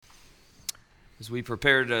As we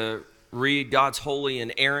prepare to read God's holy,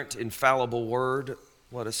 inerrant, infallible word,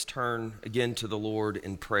 let us turn again to the Lord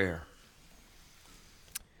in prayer.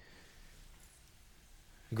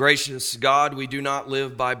 Gracious God, we do not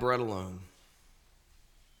live by bread alone,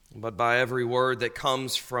 but by every word that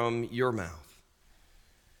comes from your mouth.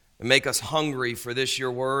 And make us hungry for this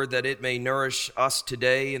your word, that it may nourish us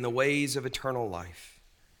today in the ways of eternal life.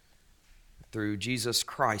 Through Jesus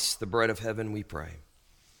Christ, the bread of heaven, we pray.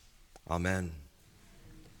 Amen.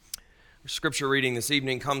 Our scripture reading this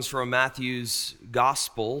evening comes from Matthew's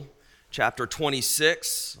Gospel, chapter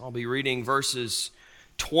 26. I'll be reading verses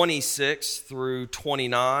 26 through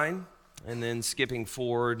 29, and then skipping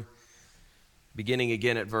forward, beginning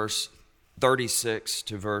again at verse 36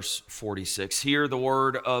 to verse 46. Hear the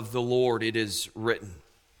word of the Lord. It is written.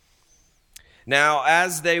 Now,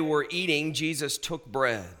 as they were eating, Jesus took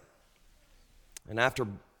bread, and after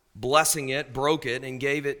blessing it, broke it, and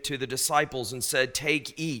gave it to the disciples and said,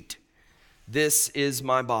 "Take, eat. This is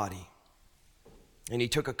my body." And he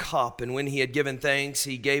took a cup, and when he had given thanks,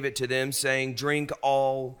 he gave it to them, saying, Drink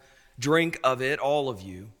of it, all of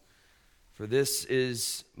you, for this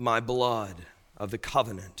is my blood of the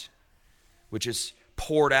covenant, which is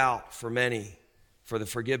poured out for many for the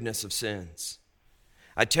forgiveness of sins.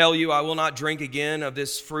 I tell you, I will not drink again of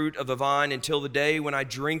this fruit of the vine until the day when I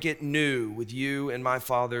drink it new with you in my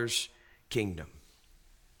Father's kingdom.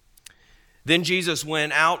 Then Jesus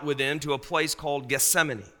went out with them to a place called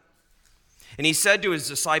Gethsemane. And he said to his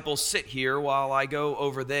disciples, "Sit here while I go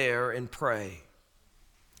over there and pray."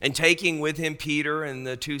 And taking with him Peter and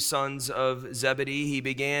the two sons of Zebedee, he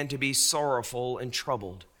began to be sorrowful and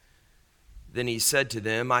troubled. Then he said to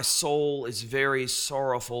them, "My soul is very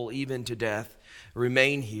sorrowful, even to death.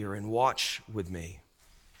 Remain here and watch with me."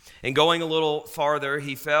 And going a little farther,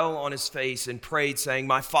 he fell on his face and prayed, saying,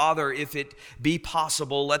 "My Father, if it be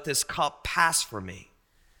possible, let this cup pass from me.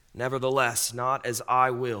 Nevertheless, not as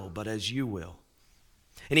I will, but as you will."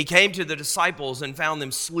 And he came to the disciples and found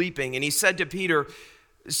them sleeping. And he said to Peter,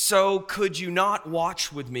 "So could you not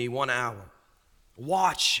watch with me 1 hour?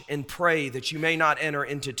 Watch and pray that you may not enter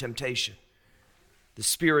into temptation. The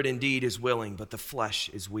spirit indeed is willing, but the flesh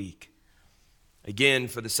is weak." Again,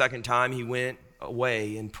 for the second time, he went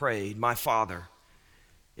away and prayed, "My Father,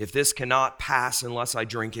 if this cannot pass unless I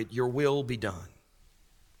drink it, your will be done."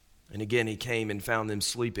 And again he came and found them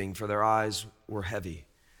sleeping, for their eyes were heavy.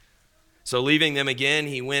 So leaving them again,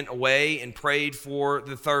 he went away and prayed for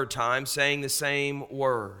the third time, saying the same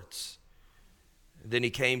words. Then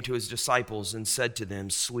he came to his disciples and said to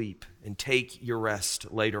them, "Sleep and take your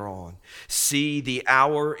rest later on. See, the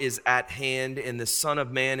hour is at hand, and the Son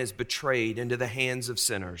of Man is betrayed into the hands of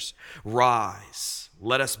sinners. Rise,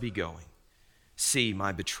 let us be going. See,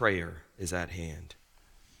 my betrayer is at hand."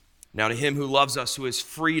 Now to him who loves us, who has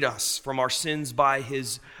freed us from our sins by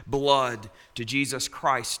his blood, to Jesus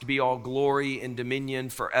Christ, be all glory and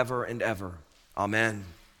dominion forever and ever. Amen.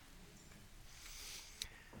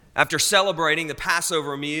 After celebrating the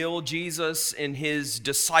Passover meal, Jesus and his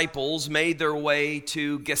disciples made their way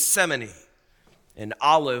to Gethsemane, an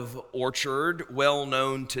olive orchard well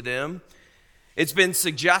known to them. It's been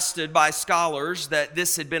suggested by scholars that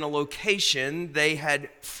this had been a location they had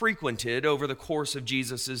frequented over the course of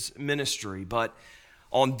Jesus' ministry. But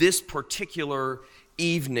on this particular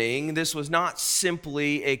evening, this was not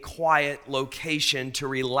simply a quiet location to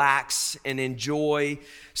relax and enjoy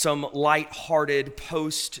some light-hearted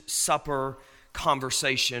post-supper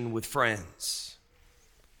conversation with friends.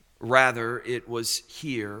 Rather, it was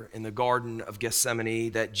here in the Garden of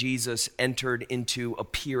Gethsemane that Jesus entered into a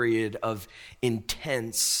period of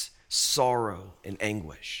intense sorrow and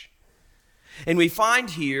anguish. And we find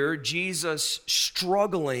here Jesus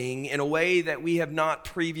struggling in a way that we have not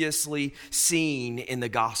previously seen in the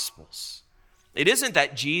Gospels. It isn't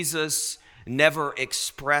that Jesus never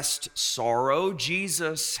expressed sorrow.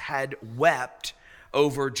 Jesus had wept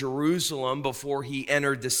over Jerusalem before he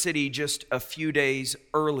entered the city just a few days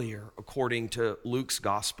earlier, according to Luke's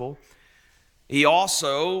Gospel. He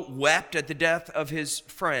also wept at the death of his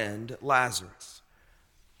friend Lazarus.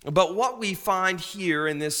 But what we find here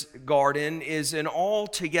in this garden is an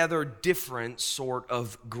altogether different sort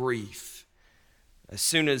of grief. As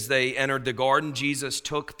soon as they entered the garden, Jesus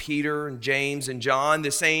took Peter and James and John, the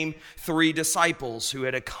same 3 disciples who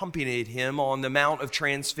had accompanied him on the Mount of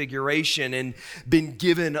Transfiguration and been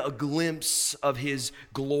given a glimpse of his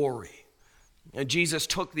glory. And Jesus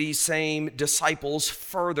took these same disciples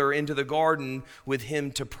further into the garden with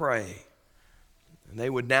him to pray. And they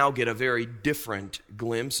would now get a very different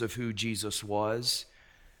glimpse of who Jesus was,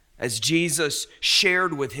 as Jesus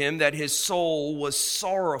shared with him that his soul was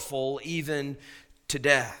sorrowful even to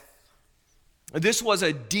death. This was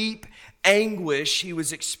a deep anguish he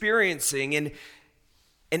was experiencing, and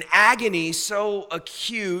an agony so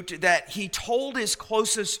acute that he told his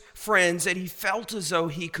closest friends that he felt as though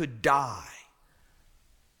he could die.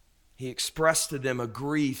 He expressed to them a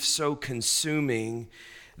grief so consuming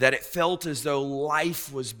that it felt as though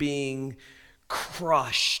life was being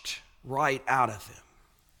crushed right out of him.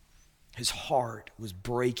 His heart was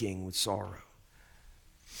breaking with sorrow.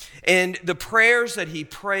 And the prayers that he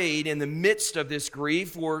prayed in the midst of this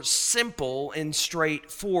grief were simple and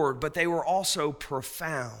straightforward, but they were also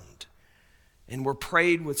profound and were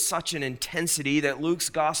prayed with such an intensity that Luke's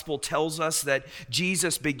gospel tells us that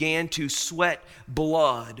Jesus began to sweat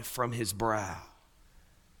blood from his brow.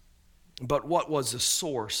 But what was the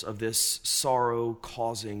source of this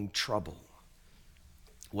sorrow-causing trouble?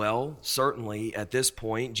 Well, certainly at this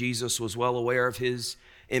point, Jesus was well aware of his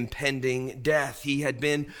impending death. He had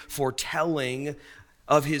been foretelling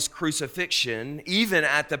of his crucifixion, even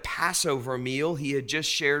at the Passover meal he had just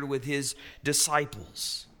shared with his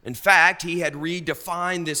disciples. In fact, he had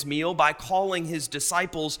redefined this meal by calling his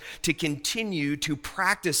disciples to continue to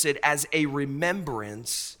practice it as a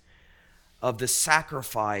remembrance of the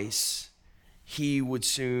sacrifice he would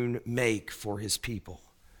soon make for his people.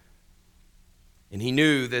 And he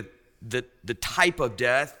knew that the type of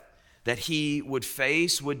death that he would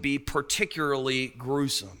face would be particularly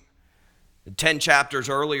gruesome. 10 chapters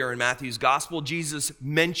earlier in Matthew's gospel, Jesus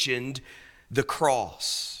mentioned the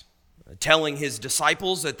cross, telling his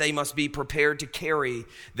disciples that they must be prepared to carry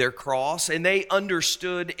their cross, and they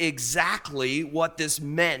understood exactly what this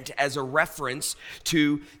meant as a reference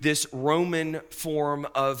to this Roman form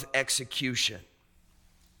of execution.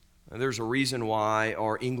 There's a reason why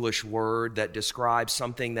our English word that describes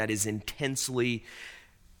something that is intensely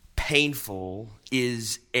painful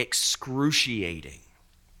is excruciating.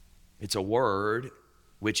 It's a word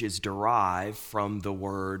which is derived from the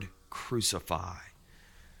word crucify.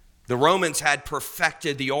 The Romans had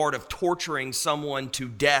perfected the art of torturing someone to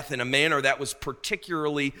death in a manner that was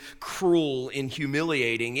particularly cruel and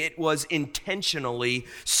humiliating. It was intentionally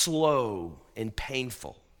slow and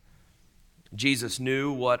painful. Jesus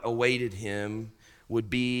knew what awaited him would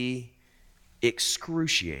be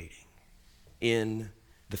excruciating in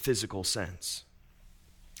the physical sense.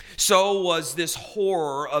 So was this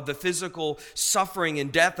horror of the physical suffering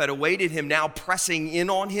and death that awaited him now pressing in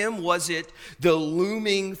on him? Was it the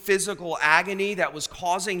looming physical agony that was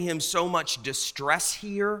causing him so much distress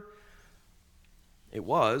here? It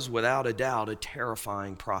was, without a doubt, a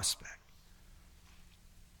terrifying prospect.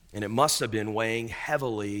 And it must have been weighing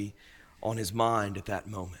heavily on his mind at that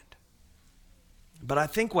moment. But I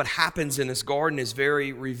think what happens in this garden is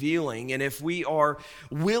very revealing. And if we are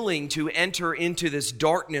willing to enter into this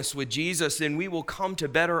darkness with Jesus, then we will come to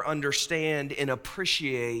better understand and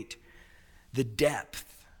appreciate the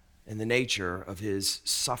depth and the nature of his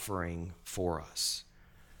suffering for us.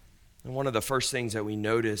 And one of the first things that we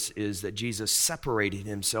notice is that Jesus separated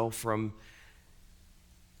himself from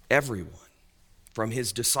everyone, from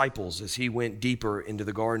his disciples as he went deeper into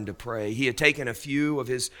the garden to pray. He had taken a few of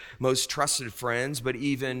his most trusted friends, but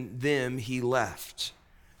even them he left.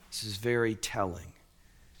 This is very telling.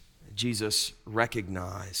 Jesus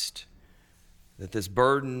recognized that this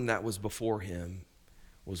burden that was before him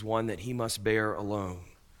was one that he must bear alone.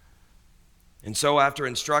 And so after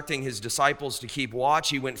instructing his disciples to keep watch,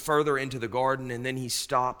 he went further into the garden, and then he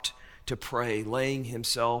stopped to pray, laying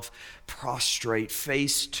himself prostrate,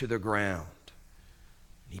 face to the ground.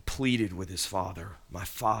 He pleaded with his Father, "My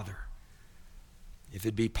Father, if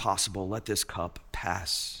it be possible, let this cup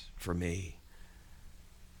pass from me.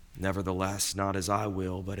 Nevertheless, not as I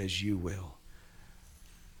will, but as you will."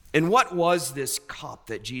 And what was this cup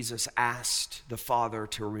that Jesus asked the Father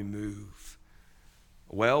to remove?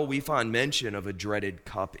 Well, we find mention of a dreaded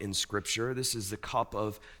cup in Scripture. This is the cup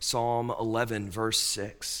of Psalm 11, verse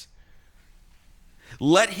 6.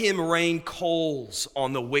 Let him rain coals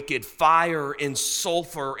on the wicked, fire and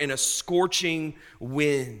sulfur and a scorching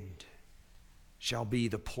wind shall be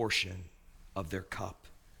the portion of their cup.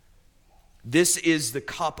 This is the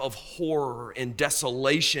cup of horror and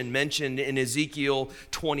desolation mentioned in Ezekiel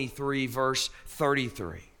 23, verse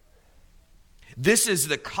 33. This is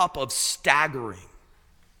the cup of staggering,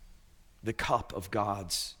 the cup of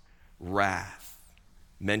God's wrath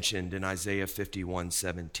mentioned in Isaiah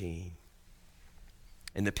 51:17.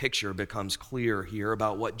 And the picture becomes clear here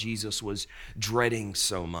about what Jesus was dreading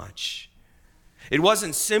so much. It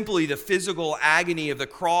wasn't simply the physical agony of the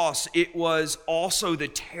cross, it was also the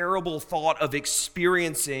terrible thought of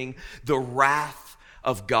experiencing the wrath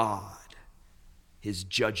of God, his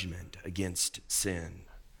judgment against sin.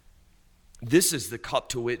 This is the cup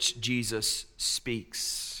to which Jesus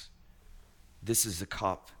speaks. This is the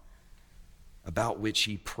cup about which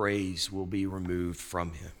he prays will be removed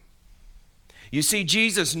from him. You see,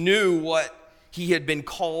 Jesus knew what he had been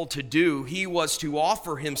called to do. He was to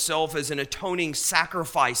offer himself as an atoning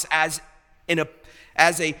sacrifice, as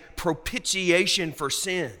a propitiation for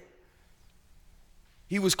sin.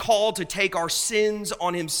 He was called to take our sins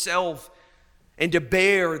on himself and to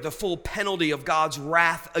bear the full penalty of God's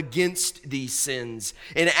wrath against these sins.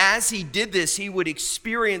 And as he did this, he would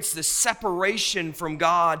experience the separation from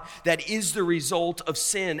God that is the result of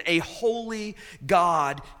sin. A holy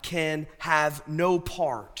God can have no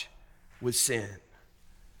part with sin.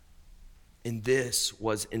 And this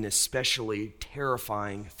was an especially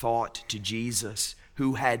terrifying thought to Jesus,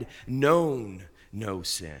 who had known no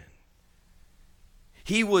sin.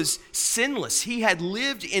 He was sinless. He had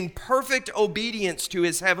lived in perfect obedience to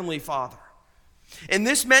his heavenly Father. And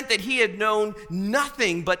this meant that he had known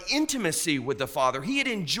nothing but intimacy with the Father. He had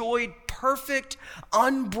enjoyed perfect,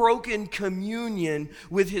 unbroken communion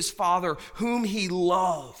with his Father, whom he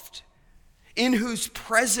loved, in whose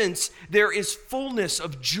presence there is fullness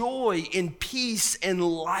of joy and peace and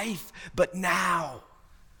life. But now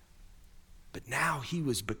he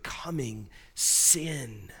was becoming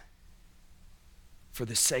sin for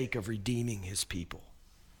the sake of redeeming his people.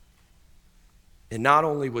 And not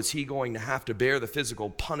only was he going to have to bear the physical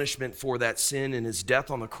punishment for that sin in his death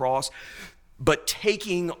on the cross, but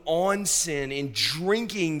taking on sin and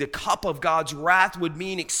drinking the cup of God's wrath would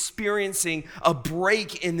mean experiencing a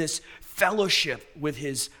break in this fellowship with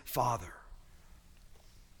his Father.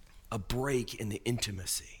 A break in the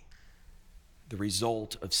intimacy. The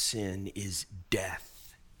result of sin is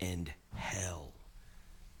death and hell.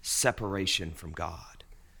 Separation from God.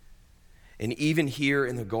 And even here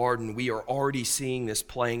in the garden, we are already seeing this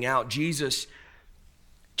playing out. Jesus'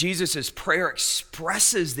 prayer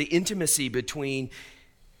expresses the intimacy between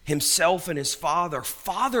himself and his Father.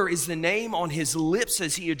 Father is the name on his lips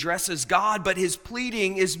as he addresses God, but his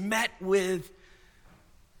pleading is met with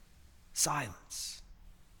silence.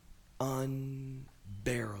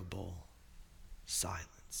 Unbearable silence.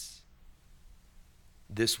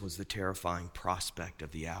 This was the terrifying prospect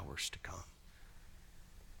of the hours to come.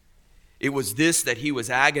 It was this that he was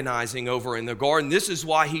agonizing over in the garden. This is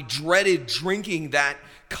why he dreaded drinking that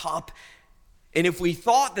cup. And if we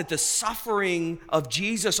thought that the suffering of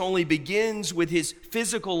Jesus only begins with his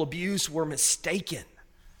physical abuse, we're mistaken.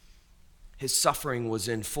 His suffering was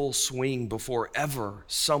in full swing before ever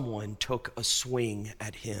someone took a swing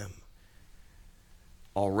at him.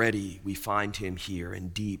 Already we find him here in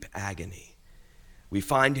deep agony. We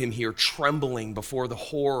find him here trembling before the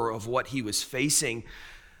horror of what he was facing.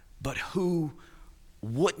 But who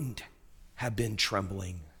wouldn't have been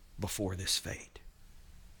trembling before this fate?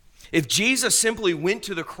 If Jesus simply went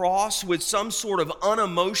to the cross with some sort of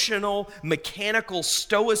unemotional, mechanical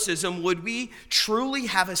stoicism, would we truly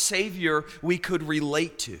have a Savior we could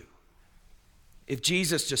relate to? If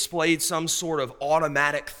Jesus displayed some sort of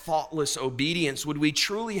automatic, thoughtless obedience, would we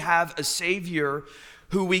truly have a Savior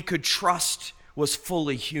who we could trust was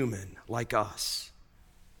fully human like us?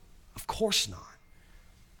 Of course not.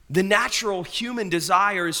 The natural human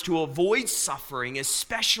desire is to avoid suffering,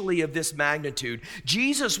 especially of this magnitude.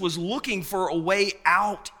 Jesus was looking for a way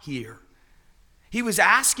out here. He was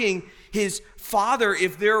asking his Father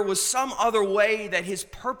if there was some other way that his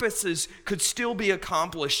purposes could still be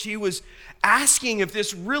accomplished. He was asking if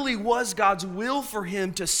this really was God's will for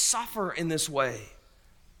him to suffer in this way.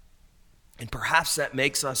 And perhaps that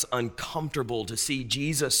makes us uncomfortable to see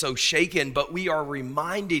Jesus so shaken, but we are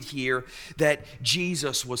reminded here that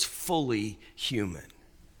Jesus was fully human.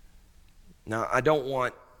 Now, I don't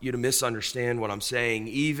want you to misunderstand what I'm saying.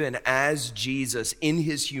 Even as Jesus, in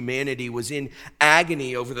his humanity, was in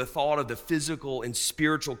agony over the thought of the physical and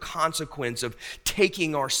spiritual consequence of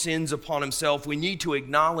taking our sins upon himself, we need to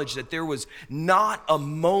acknowledge that there was not a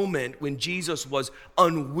moment when Jesus was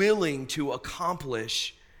unwilling to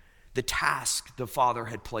accomplish the task the Father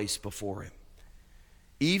had placed before him.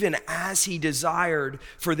 Even as he desired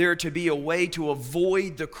for there to be a way to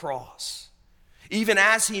avoid the cross, even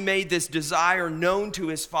as he made this desire known to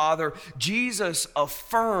his Father, Jesus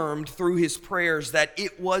affirmed through his prayers that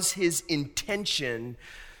it was his intention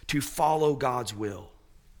to follow God's will,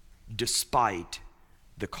 despite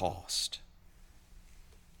the cost.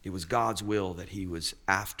 It was God's will that he was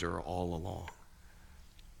after all along.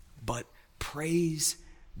 But praise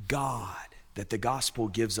God that the gospel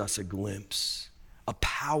gives us a glimpse, a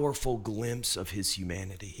powerful glimpse of his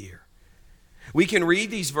humanity here. We can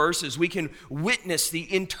read these verses, we can witness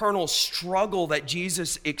the internal struggle that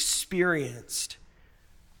Jesus experienced.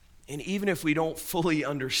 And even if we don't fully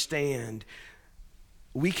understand,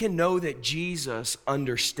 we can know that Jesus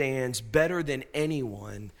understands better than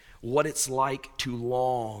anyone what it's like to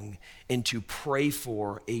long and to pray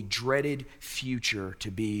for a dreaded future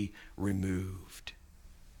to be removed.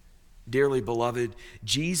 Dearly beloved,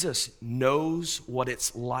 Jesus knows what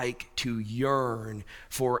it's like to yearn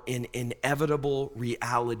for an inevitable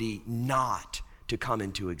reality not to come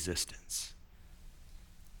into existence.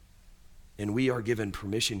 And we are given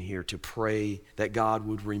permission here to pray that God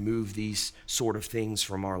would remove these sort of things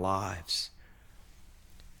from our lives.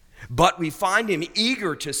 But we find him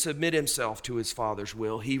eager to submit himself to his Father's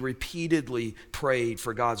will. He repeatedly prayed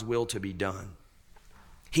for God's will to be done.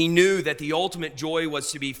 He knew that the ultimate joy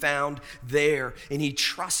was to be found there, and he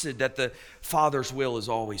trusted that the Father's will is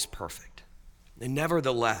always perfect. And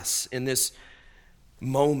nevertheless, in this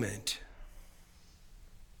moment,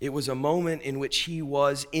 it was a moment in which he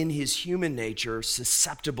was, in his human nature,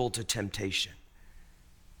 susceptible to temptation.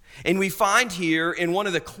 And we find here, in one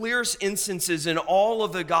of the clearest instances in all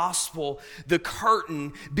of the gospel, the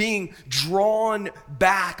curtain being drawn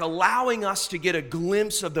back, allowing us to get a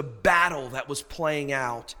glimpse of the battle that was playing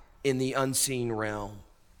out in the unseen realm.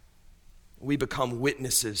 We become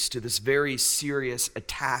witnesses to this very serious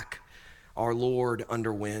attack our Lord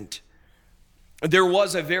underwent. There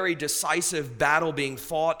was a very decisive battle being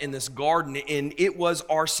fought in this garden, and it was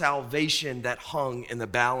our salvation that hung in the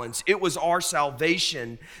balance. It was our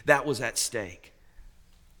salvation that was at stake.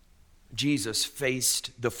 Jesus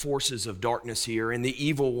faced the forces of darkness here, and the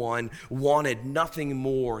evil one wanted nothing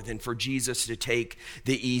more than for Jesus to take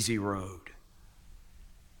the easy road.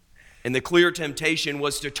 And the clear temptation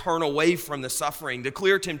was to turn away from the suffering. The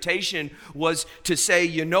clear temptation was to say,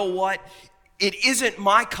 you know what? It isn't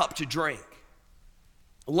my cup to drink.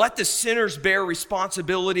 Let the sinners bear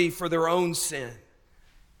responsibility for their own sin.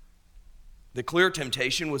 The clear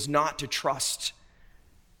temptation was not to trust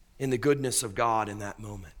in the goodness of God in that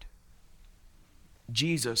moment.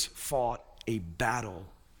 Jesus fought a battle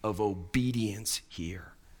of obedience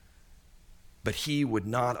here, but he would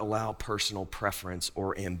not allow personal preference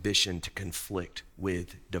or ambition to conflict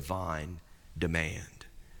with divine demand.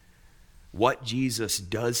 What Jesus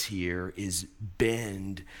does here is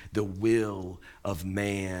bend the will of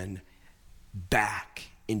man back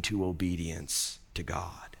into obedience to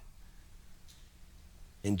God.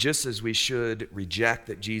 And just as we should reject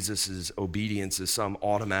that Jesus' obedience is some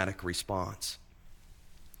automatic response,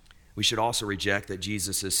 we should also reject that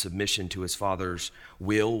Jesus' submission to his Father's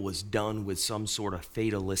will was done with some sort of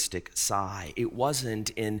fatalistic sigh. It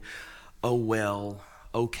wasn't in, oh well,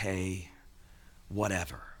 okay,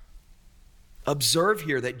 whatever. Observe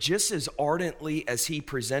here that just as ardently as he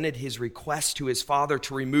presented his request to his Father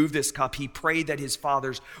to remove this cup, he prayed that his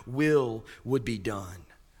Father's will would be done.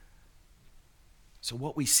 So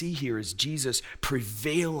what we see here is Jesus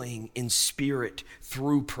prevailing in spirit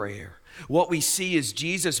through prayer. What we see is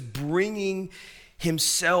Jesus bringing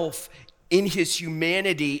himself in his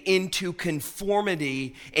humanity into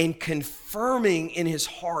conformity and confirming in his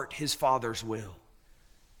heart his Father's will.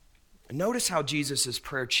 Notice how Jesus'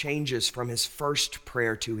 prayer changes from his first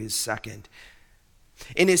prayer to his second.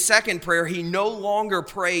 In his second prayer, he no longer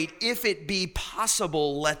prayed, if it be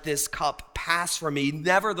possible, let this cup pass from me.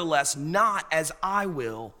 Nevertheless, not as I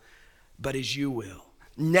will, but as you will.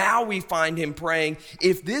 Now we find him praying,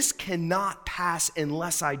 if this cannot pass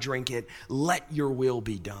unless I drink it, let your will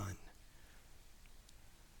be done.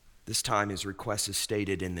 This time his request is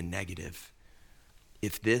stated in the negative.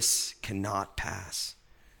 If this cannot pass.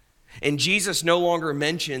 And Jesus no longer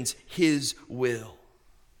mentions his will.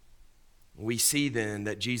 We see then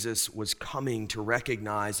that Jesus was coming to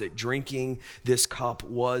recognize that drinking this cup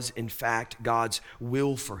was in fact God's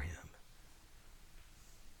will for him,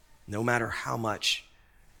 no matter how much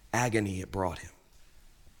agony it brought him.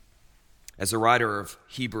 As the writer of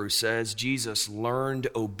Hebrews says, Jesus learned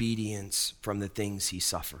obedience from the things he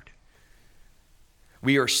suffered.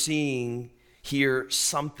 We are seeing here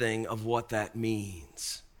something of what that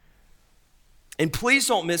means. And please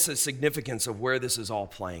don't miss the significance of where this is all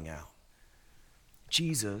playing out.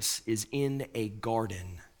 Jesus is in a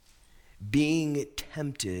garden being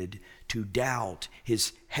tempted to doubt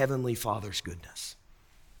his heavenly Father's goodness.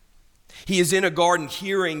 He is in a garden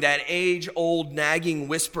hearing that age-old nagging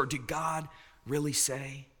whisper, did God really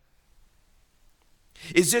say?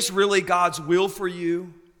 Is this really God's will for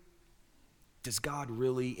you? Does God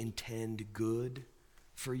really intend good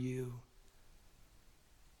for you?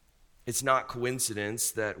 It's not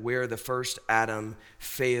coincidence that where the first Adam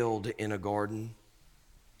failed in a garden,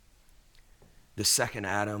 the second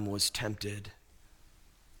Adam was tempted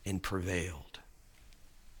and prevailed.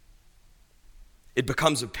 It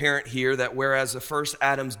becomes apparent here that whereas the first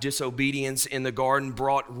Adam's disobedience in the garden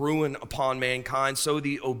brought ruin upon mankind, so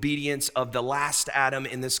the obedience of the last Adam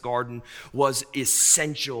in this garden was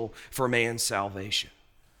essential for man's salvation.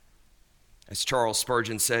 As Charles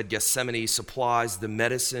Spurgeon said, Gethsemane supplies the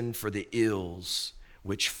medicine for the ills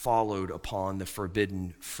which followed upon the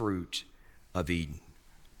forbidden fruit of Eden.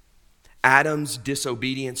 Adam's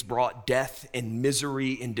disobedience brought death and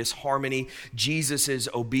misery and disharmony. Jesus'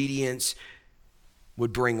 obedience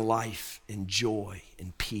would bring life and joy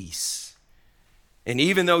and peace. And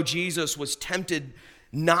even though Jesus was tempted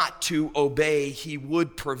not to obey, he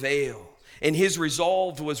would prevail. And his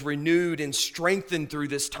resolve was renewed and strengthened through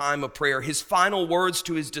this time of prayer. His final words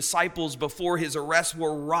to his disciples before his arrest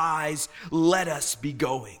were, "Rise, let us be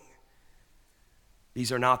going."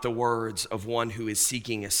 These are not the words of one who is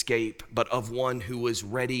seeking escape, but of one who is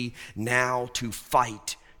ready now to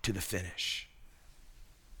fight to the finish.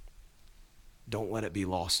 Don't let it be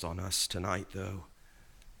lost on us tonight, though,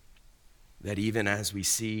 that even as we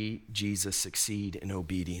see Jesus succeed in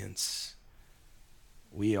obedience,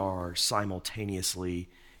 we are simultaneously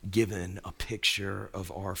given a picture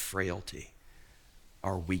of our frailty,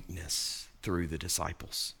 our weakness through the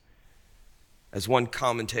disciples. As one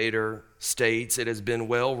commentator states, it has been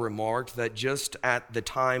well remarked that just at the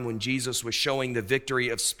time when Jesus was showing the victory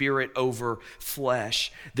of spirit over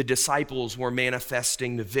flesh, the disciples were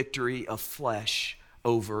manifesting the victory of flesh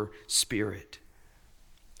over spirit.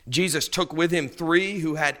 Jesus took with him 3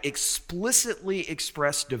 who had explicitly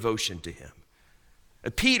expressed devotion to him.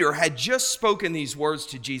 Peter had just spoken these words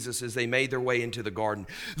to Jesus as they made their way into the garden.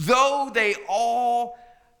 "Though they all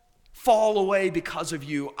fall away because of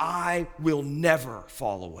you, I will never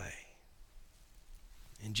fall away."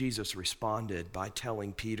 And Jesus responded by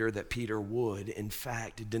telling Peter that Peter would, in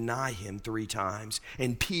fact, deny him 3 times.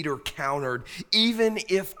 And Peter countered, "Even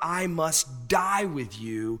if I must die with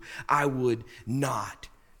you, I would not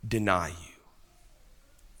deny you."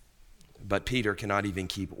 But Peter cannot even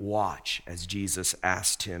keep watch as Jesus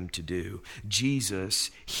asked him to do. Jesus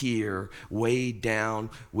here weighed down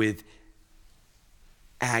with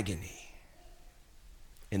agony,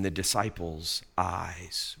 and the disciples'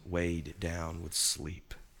 eyes weighed down with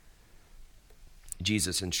sleep.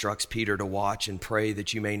 Jesus instructs Peter to watch and pray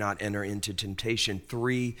that you may not enter into temptation.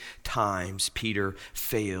 3 times Peter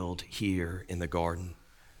failed here in the garden.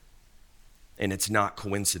 And it's not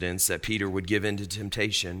coincidence that Peter would give in to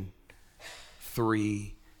temptation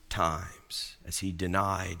 3 times as he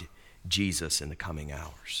denied Jesus in the coming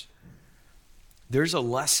hours. There's a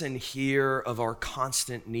lesson here of our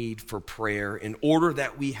constant need for prayer in order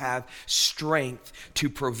that we have strength to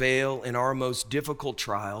prevail in our most difficult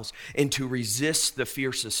trials and to resist the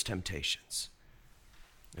fiercest temptations.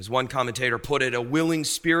 As one commentator put it, a willing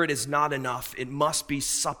spirit is not enough. It must be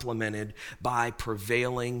supplemented by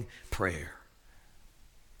prevailing prayer.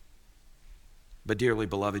 But dearly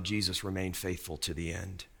beloved, Jesus remained faithful to the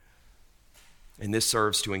end. And this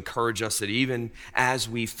serves to encourage us that even as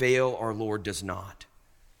we fail, our Lord does not.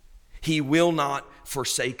 He will not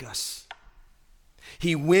forsake us.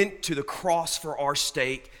 He went to the cross for our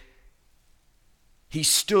sake. He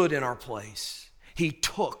stood in our place. He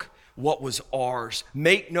took what was ours.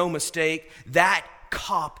 Make no mistake, that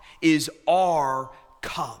cup is our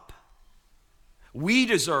cup. We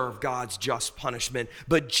deserve God's just punishment,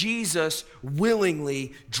 but Jesus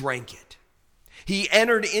willingly drank it. He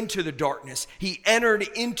entered into the darkness. He entered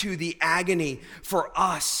into the agony for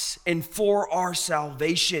us and for our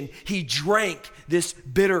salvation. He drank this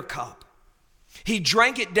bitter cup. He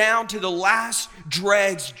drank it down to the last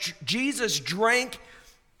dregs. Jesus drank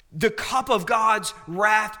the cup of God's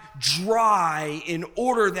wrath dry in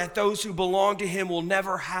order that those who belong to him will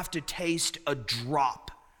never have to taste a drop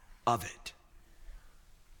of it.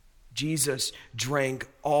 Jesus drank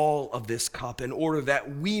all of this cup in order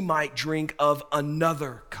that we might drink of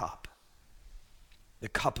another cup, the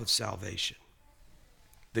cup of salvation,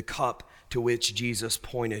 the cup to which Jesus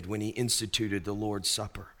pointed when he instituted the Lord's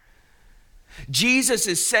Supper. Jesus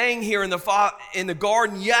is saying here in the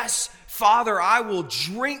garden, yes, Father, I will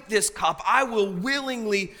drink this cup. I will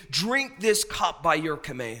willingly drink this cup by your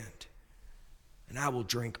command, and I will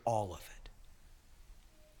drink all of it.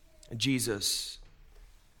 And Jesus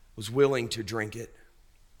was willing to drink it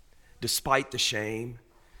despite the shame,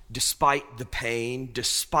 despite the pain,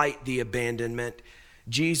 despite the abandonment.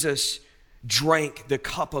 Jesus drank the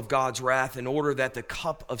cup of God's wrath in order that the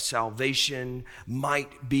cup of salvation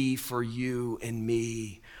might be for you and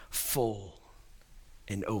me full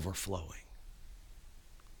and overflowing.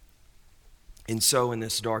 And so in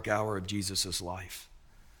this dark hour of Jesus' life,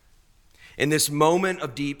 in this moment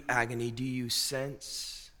of deep agony, do you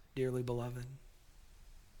sense, dearly beloved,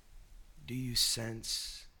 Do you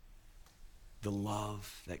sense the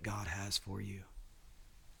love that God has for you?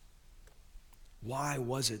 Why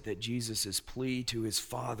was it that Jesus' plea to his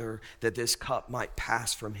Father that this cup might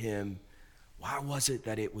pass from him, why was it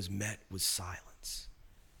that it was met with silence?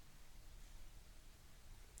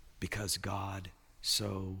 Because God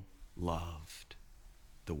so loved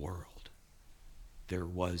the world. There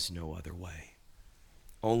was no other way.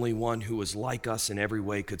 Only one who was like us in every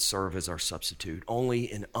way could serve as our substitute.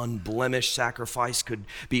 Only an unblemished sacrifice could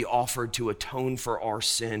be offered to atone for our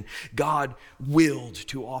sin. God willed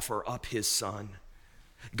to offer up his Son.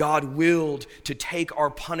 God willed to take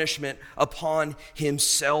our punishment upon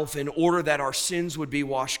himself in order that our sins would be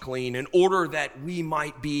washed clean, in order that we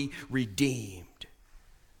might be redeemed.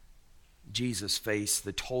 Jesus faced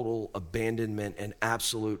the total abandonment and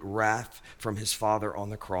absolute wrath from his Father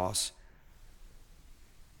on the cross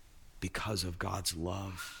because of God's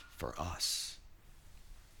love for us.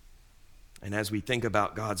 And as we think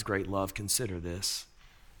about God's great love, consider this.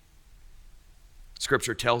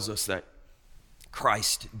 Scripture tells us that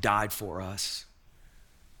Christ died for us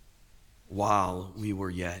while we were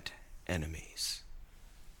yet enemies.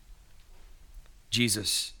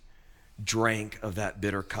 Jesus drank of that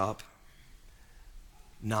bitter cup,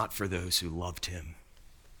 not for those who loved him,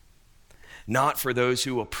 not for those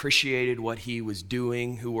who appreciated what he was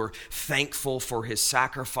doing, who were thankful for his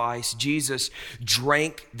sacrifice. Jesus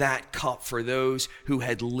drank that cup for those who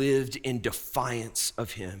had lived in defiance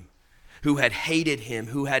of him, who had hated him,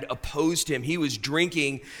 who had opposed him. He was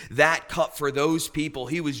drinking that cup for those people.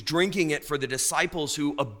 He was drinking it for the disciples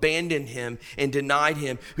who abandoned him and denied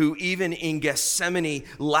him, who even in Gethsemane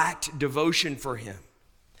lacked devotion for him.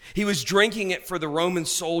 He was drinking it for the Roman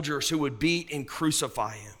soldiers who would beat and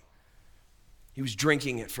crucify him. He was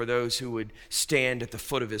drinking it for those who would stand at the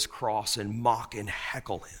foot of his cross and mock and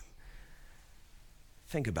heckle him.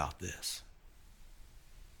 Think about this.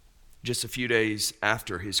 Just a few days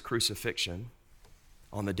after his crucifixion,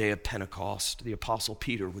 on the day of Pentecost, the Apostle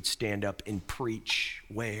Peter would stand up and preach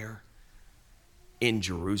where? In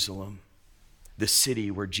Jerusalem, the city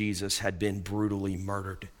where Jesus had been brutally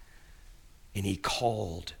murdered. And he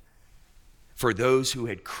called for those who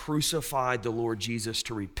had crucified the Lord Jesus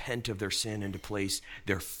to repent of their sin and to place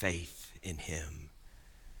their faith in him.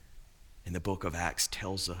 And the book of Acts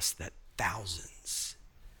tells us that thousands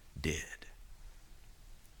did.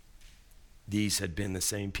 These had been the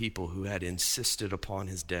same people who had insisted upon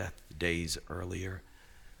his death days earlier.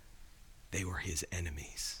 They were his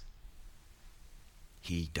enemies.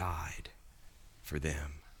 He died for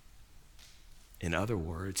them. In other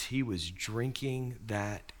words, he was drinking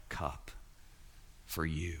that cup for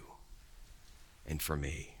you and for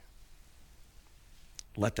me.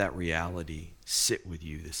 Let that reality sit with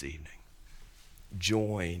you this evening.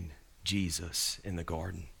 Join Jesus in the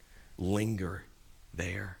garden. Linger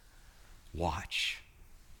there. Watch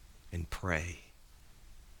and pray.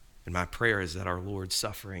 And my prayer is that our Lord's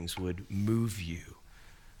sufferings would move you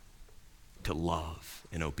to love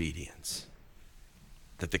and obedience.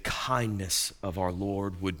 That the kindness of our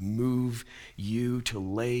Lord would move you to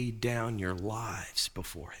lay down your lives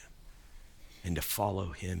before him and to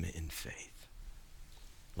follow him in faith.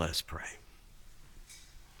 Let us pray.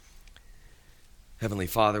 Heavenly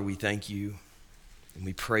Father, we thank you and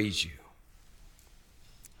we praise you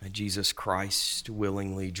that Jesus Christ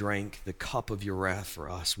willingly drank the cup of your wrath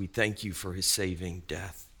for us. We thank you for his saving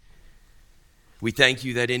death. We thank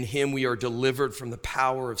you that in him we are delivered from the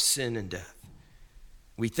power of sin and death.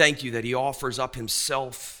 We thank you that he offers up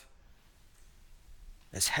himself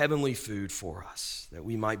as heavenly food for us, that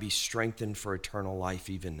we might be strengthened for eternal life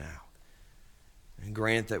even now. And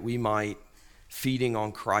grant that we might, feeding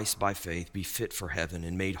on Christ by faith, be fit for heaven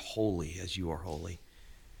and made holy as you are holy.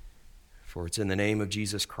 For it's in the name of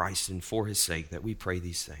Jesus Christ and for his sake that we pray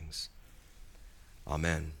these things.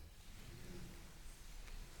 Amen.